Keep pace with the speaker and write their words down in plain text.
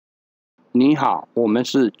你好，我们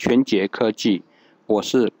是全杰科技，我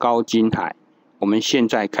是高金海，我们现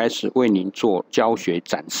在开始为您做教学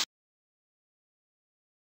展示。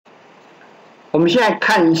我们现在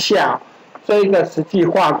看一下这一个实际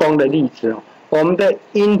化工的例子哦。我们的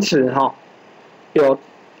因子有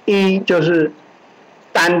一就是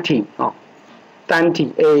单体单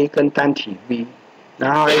体 A 跟单体 B，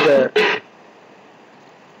 然后一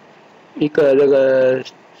个这个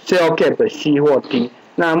cell gap C 或 D。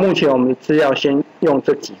那目前我们的资料先用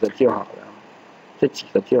这几个就好了，这几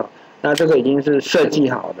个就好。那这个已经是设计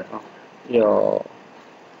好的有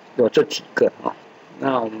这几个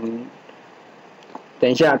那我们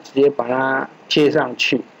等一下直接把它贴上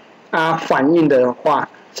去。反应的话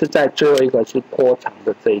是在最后一个是波长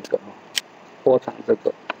的这一个波长这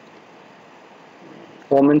个，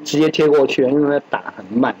我们直接贴过去，因为打很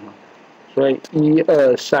慢所以1、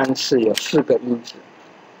2、3、4有4个因子。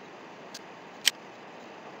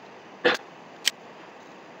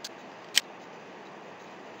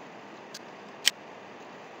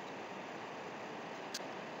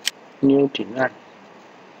New Design。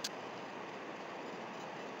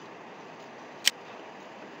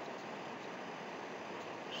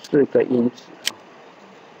4个因子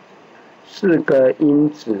4个因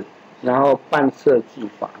子，然后半设计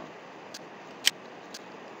法，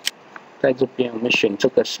在这边我们选这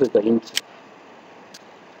个4个因子。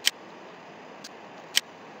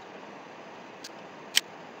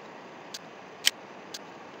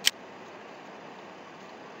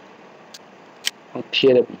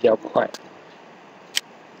贴的比较快。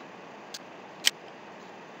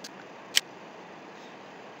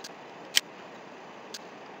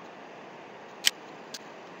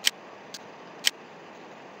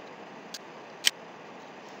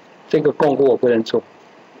这个共估我不能做，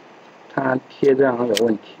它贴这样有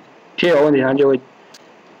问题，贴有问题它就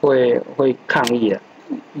会抗议了。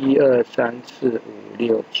1、2、3、4、5、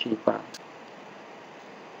6、7、8，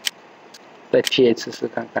再贴一次试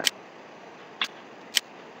看看。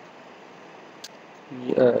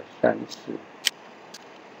1、2、3、4，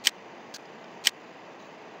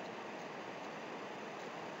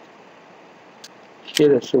贴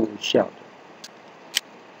的是无效的。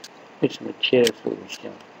为什么贴的是无效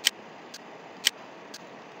的？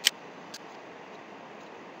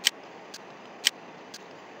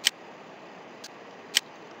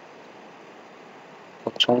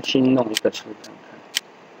我重新弄一个试看看。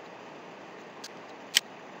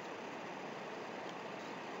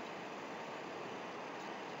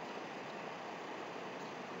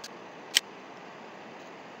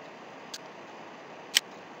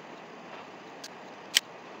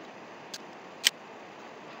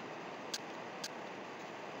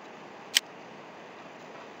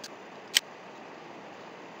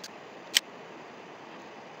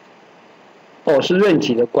是润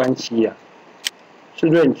级的关系是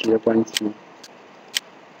润级的关系，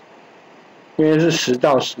因为是10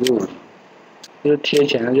到15，就是贴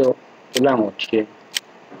起来就不让我贴。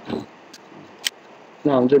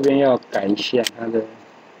那我们这边要改一下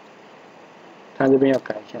它这边要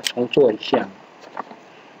改一下，重做一下。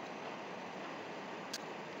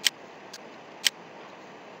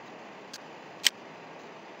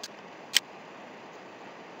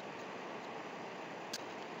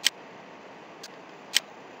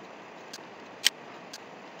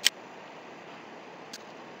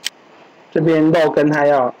这边漏跟它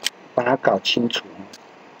要把它搞清楚，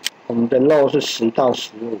我们的漏是10到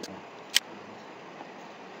15，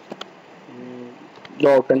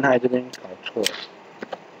漏跟它这边搞错了。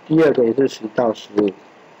第2个也是10到15，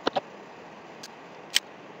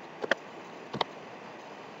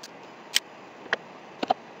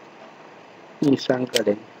第3个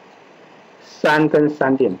呢，3跟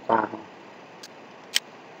3.8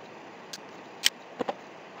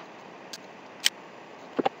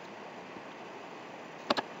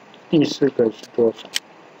第4个是多少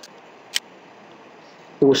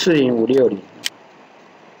？540、560。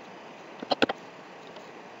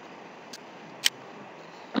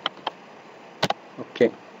OK，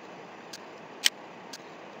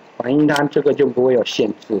 反映它这个就不会有限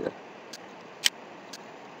制了。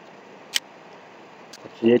我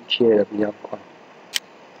直接贴的比较快。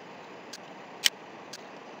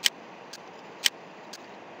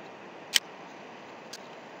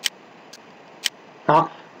好。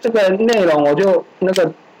这个内容我就那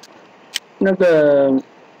个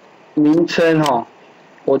名称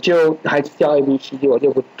我就还是叫 ABCD， 我就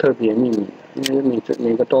不特别命名了，因为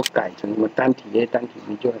每个都改成什么单体 A、单体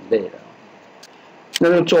B 就很累了。那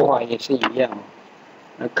个做法也是一样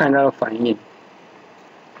来看它的反应。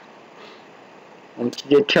我们直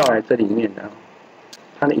接跳来这里面的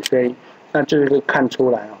它的 effect， 那这个看出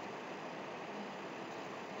来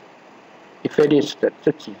Felix 的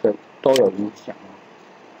这几个都有影响，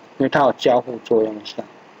因为它有交互作用项。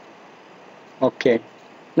OK，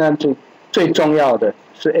 那最重要的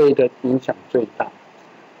是 A 的影响最大，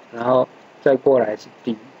然后再过来是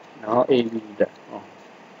D， 然后 AV 的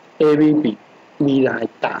AV 比 V 的还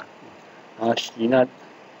大，然后 C 那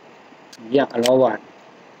一样 ，L1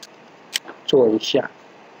 做一下，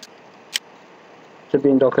这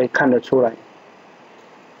边都可以看得出来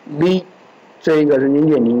 ，V 这一个是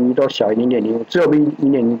0.01都小于0.05，只有 V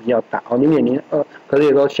 0.0比较大0.02，可是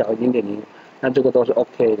也都小于0.05，那这个都是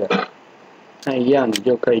OK 的。那一样，你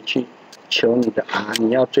就可以去求你的 R，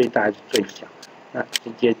 你要最大还是最小？那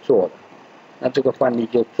直接做了。那这个范例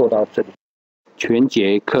就做到这里。全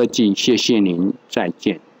杰科技，谢谢您，再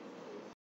见。